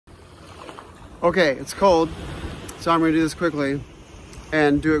Okay, it's cold, so I'm gonna do this quickly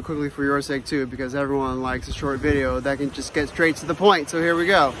and do it quickly for your sake too, because everyone likes a short video that can just get straight to the point. So here we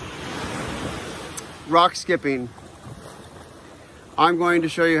go. Rock skipping. I'm going to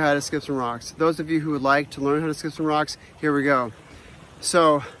show you how to skip some rocks. Those of you who would like to learn how to skip some rocks, here we go.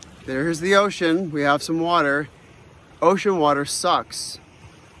 So there's the ocean. We have some water. Ocean water sucks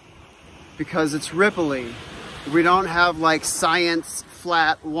because it's ripply. We don't have like science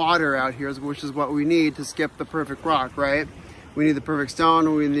flat water out here, which is what we need to skip the perfect rock, right? We need the perfect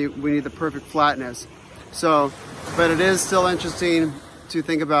stone, we need the perfect flatness. So, but it is still interesting to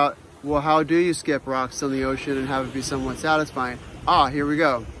think about, well, how do you skip rocks in the ocean and have it be somewhat satisfying? Here we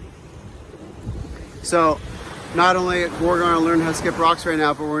go. So, not only we're going to learn how to skip rocks right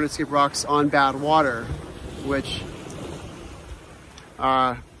now, but we're going to skip rocks on bad water, which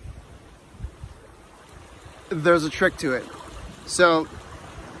there's a trick to it. So,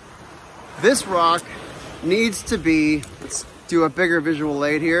 this rock needs to be, let's do a bigger visual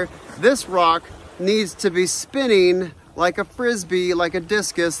aid here. This rock needs to be spinning like a frisbee, like a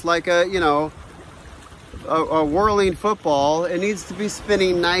discus, like a, you know, a whirling football. It needs to be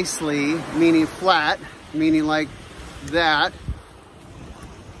spinning nicely, meaning flat, meaning like that,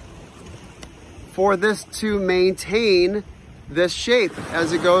 for this to maintain this shape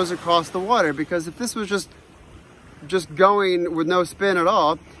as it goes across the water. Because if this was just going with no spin at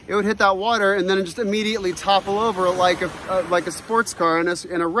all, it would hit that water and then just immediately topple over like a sports car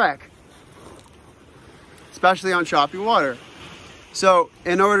in a wreck, especially on choppy water. So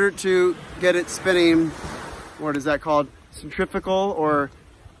in order to get it spinning, what is that called? Centrifugal or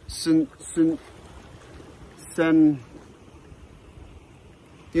you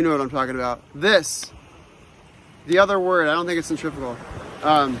know what I'm talking about. This, the other word, I don't think it's centrifugal,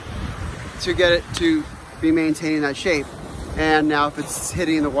 to get it to be maintaining that shape. And now if it's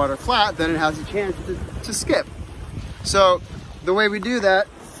hitting the water flat, then it has a chance to skip. So the way we do that,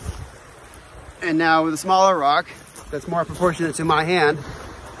 and now with a smaller rock that's more proportionate to my hand,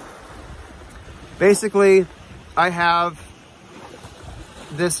 basically I have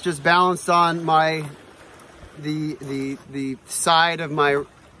this just balanced on my the side of my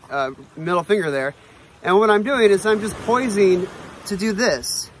middle finger there. And what I'm doing is I'm just poising to do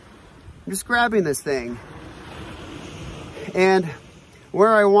this. I'm just grabbing this thing. And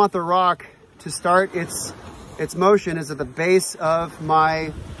where I want the rock to start its motion is at the base of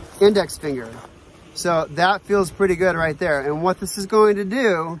my index finger. So that feels pretty good right there. And what this is going to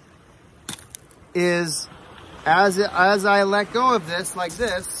do is, as I let go of this, like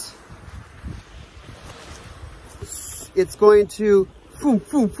this, it's going to, boom,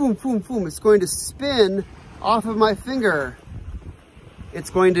 boom, boom, boom, boom. It's going to spin off of my finger. It's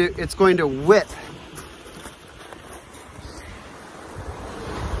going to whip.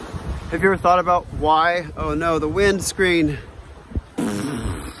 Have you ever thought about why? Oh no, the windscreen.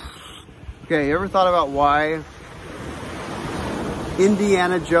 Okay, you ever thought about why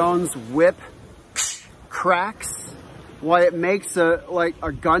Indiana Jones' whip cracks? Why it makes a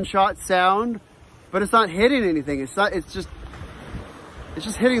gunshot sound, but it's not hitting anything. It's just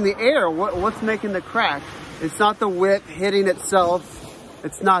hitting the air. What's making the crack? It's not the whip hitting itself.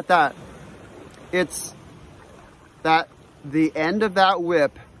 It's not that. It's that the end of that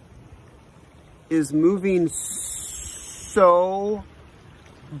whip is moving so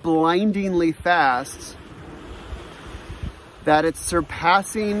blindingly fast that it's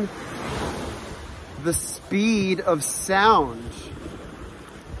surpassing the speed of sound,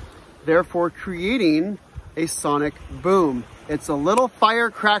 therefore creating a sonic boom. It's a little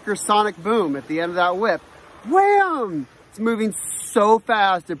firecracker sonic boom at the end of that whip. Wham! It's moving so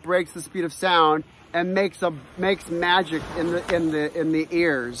fast it breaks the speed of sound and makes magic in the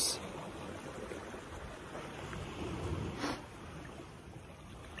ears.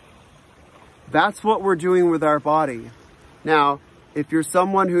 That's what we're doing with our body. Now, if you're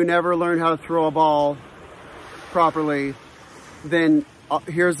someone who never learned how to throw a ball properly, then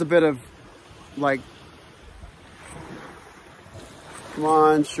here's a bit of like, come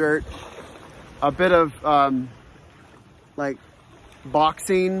on, shirt. A bit of like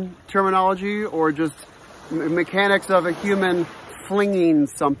boxing terminology, or just mechanics of a human flinging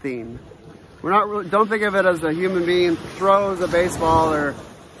something. We're not really, don't think of it as a human being throws a baseball or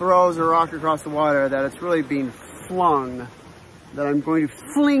throws a rock across the water, that it's really being flung, that I'm going to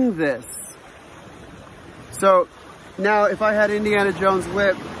fling this. So now if I had Indiana Jones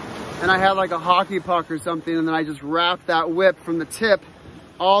whip and I had like a hockey puck or something, and then I just wrapped that whip from the tip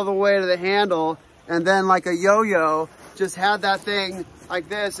all the way to the handle, and then like a yo-yo, just had that thing like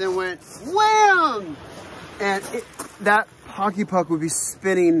this and went wham! And that hockey puck would be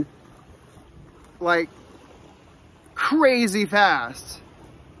spinning like crazy fast,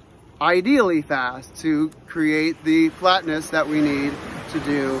 ideally fast, to create the flatness that we need to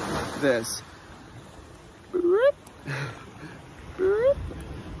do this.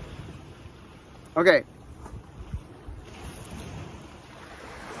 Okay.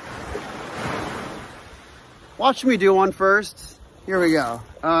 Watch me do one first. Here we go.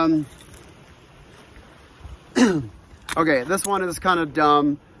 Okay, this one is kind of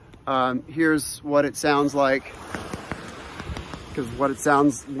dumb. Here's what it sounds like. Because what it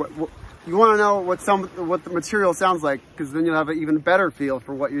sounds, you want to know what the material sounds like, because then you'll have an even better feel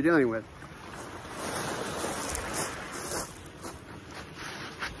for what you're dealing with.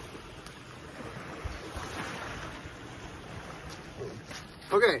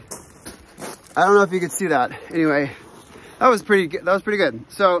 Okay, I don't know if you could see that. Anyway, that was pretty good. That was pretty good.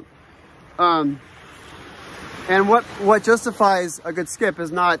 So, and what justifies a good skip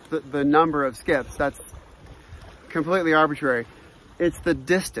is not the number of skips. That's completely arbitrary. It's the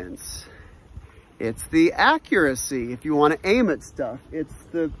distance. It's the accuracy. If you want to aim at stuff,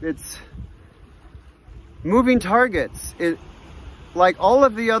 it's moving targets. It, like all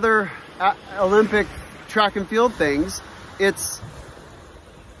of the other Olympic track and field things, it's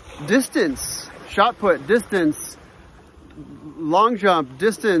distance, shot put, distance, long jump,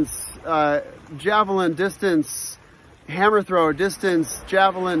 distance, javelin, distance, hammer throw, distance,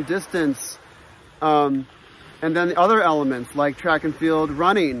 javelin, distance, and then the other elements like track and field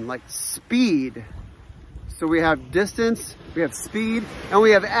running, like speed. So we have distance, we have speed, and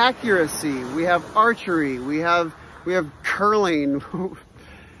we have accuracy. We have archery, we have curling,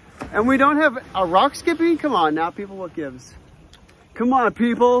 and we don't have a rock skipping. Come on now, people, what gives? Come on,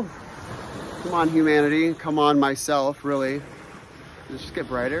 people. Come on, humanity. Come on, myself, really. Let's just get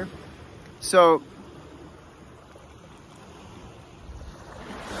brighter. So,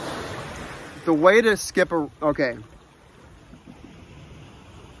 the way to skip a, okay.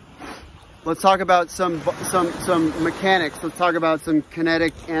 Let's talk about some mechanics. Let's talk about some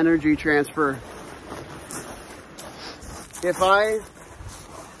kinetic energy transfer. If I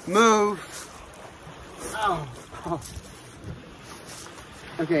move,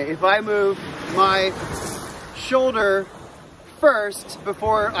 okay, if I move my shoulder first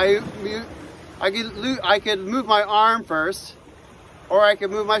before I could move my arm first, or I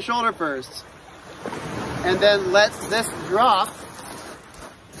could move my shoulder first, and then let this drop.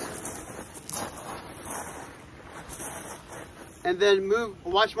 And then move,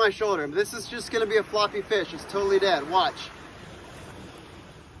 watch my shoulder. This is just gonna be a floppy fish. It's totally dead, watch.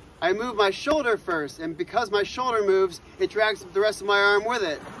 I move my shoulder first, and because my shoulder moves, it drags the rest of my arm with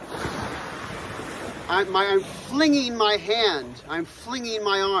it. I'm flinging my hand, I'm flinging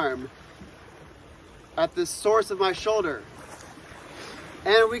my arm at the source of my shoulder.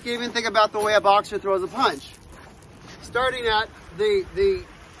 And we can even think about the way a boxer throws a punch. Starting at the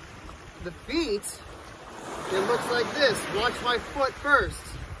feet, it looks like this. Watch my foot first.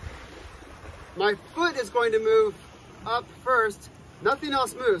 My foot is going to move up first. Nothing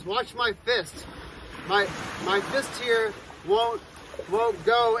else moves. Watch my fist. My fist here won't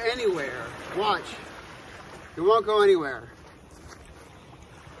go anywhere. Watch. It won't go anywhere.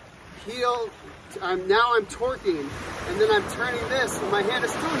 Heel. Now I'm torquing, and then I'm turning this, and my hand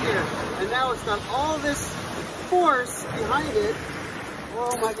is still here. And now it's got all this force behind it.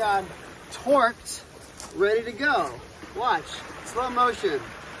 Oh my God. Torqued. Ready to go. Watch. Slow motion.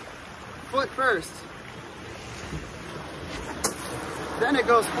 Foot first. Then it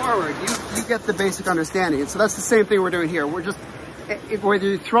goes forward. You get the basic understanding. And so that's the same thing we're doing here. We're just, whether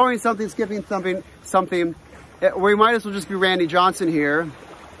you're throwing something, skipping something, we might as well just be Randy Johnson here.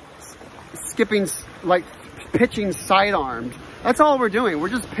 Skipping, like pitching sidearmed. That's all we're doing. We're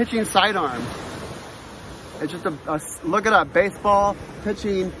just pitching sidearmed. It's just look it up, baseball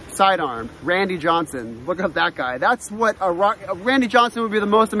pitching sidearm. Randy Johnson, look up that guy. That's what Randy Johnson would be the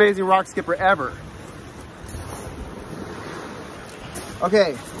most amazing rock skipper ever.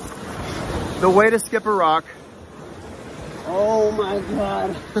 Okay, the way to skip a rock. Oh my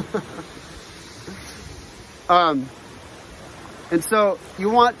God. And so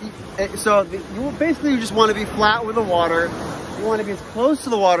you basically just want to be flat with the water. You want to be as close to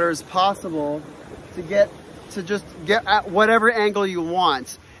the water as possible to just get at whatever angle you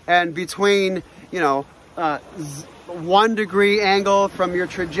want. And between, 1 degree angle from your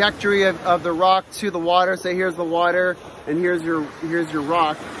trajectory of the rock to the water, say here's the water and here's your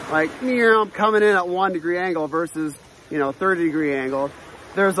rock, like, I'm coming in at 1 degree angle versus, 30 degree angle.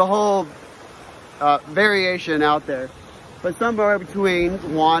 There's a whole variation out there, but somewhere between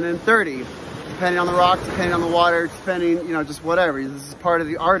 1 and 30, depending on the rock, depending on the water, depending, just whatever. This is part of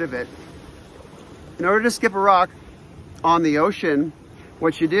the art of it. in order to skip a rock on the ocean,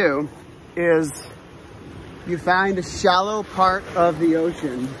 what you do is you find a shallow part of the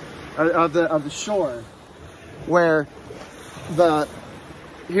ocean, of the shore, where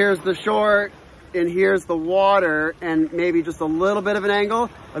here's the shore and here's the water, and maybe just a little bit of an angle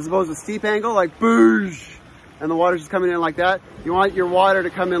as opposed to a steep angle, like boosh, and the water's just coming in like that. You want your water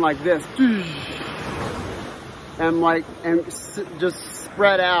to come in like this, and just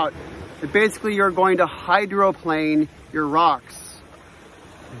spread out. And basically, you're going to hydroplane your rocks.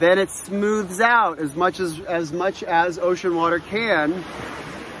 Then it smooths out as much as ocean water can.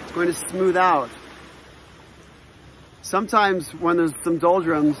 It's going to smooth out. Sometimes when there's some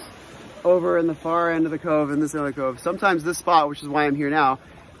doldrums over in the far end of the cove and this end of the cove, sometimes this spot, which is why I'm here now,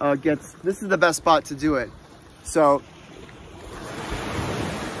 this is the best spot to do it. So,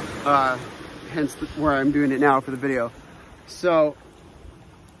 hence where I'm doing it now for the video. So,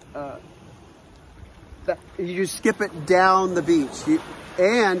 you just skip it down the beach.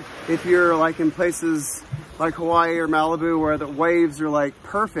 And if you're like in places like Hawaii or Malibu where the waves are like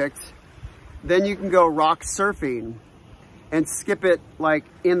perfect, then you can go rock surfing and skip it like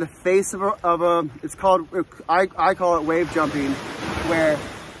in the face of a it's called, I call it wave jumping, where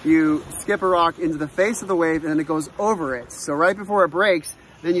you skip a rock into the face of the wave and then it goes over it. So right before it breaks,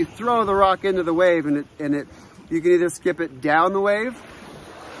 then you throw the rock into the wave, and you can either skip it down the wave,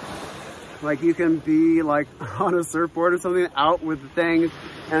 like you can be like on a surfboard or something out with the thing,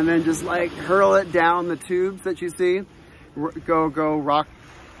 and then just like hurl it down the tubes that you see. Go rock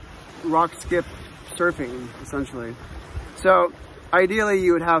skip surfing, essentially. So ideally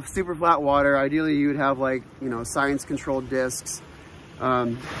you would have super flat water. Ideally you would have like, you know, science controlled discs.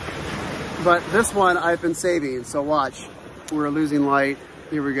 But this one I've been saving, so watch. We're losing light.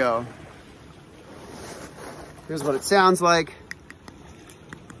 Here we go. Here's what it sounds like.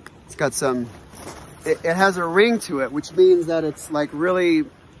 It's got some, it has a ring to it, which means that it's like really,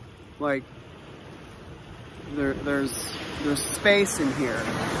 like, there's space in here,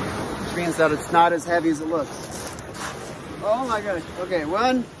 which means that it's not as heavy as it looks. Oh my gosh. Okay,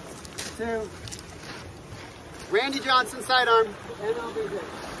 1, 2, Randy Johnson sidearm, and I'll be good.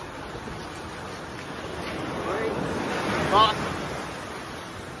 3, lock.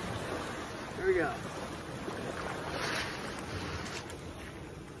 There we go.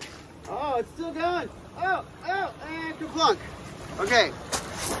 Oh, it's still going. Oh, and kaplunk. Okay.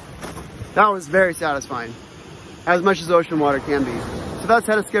 That was very satisfying. As much as ocean water can be. So that's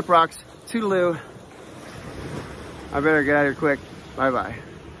how to skip rocks. Toodaloo. I better get out of here quick. Bye-bye.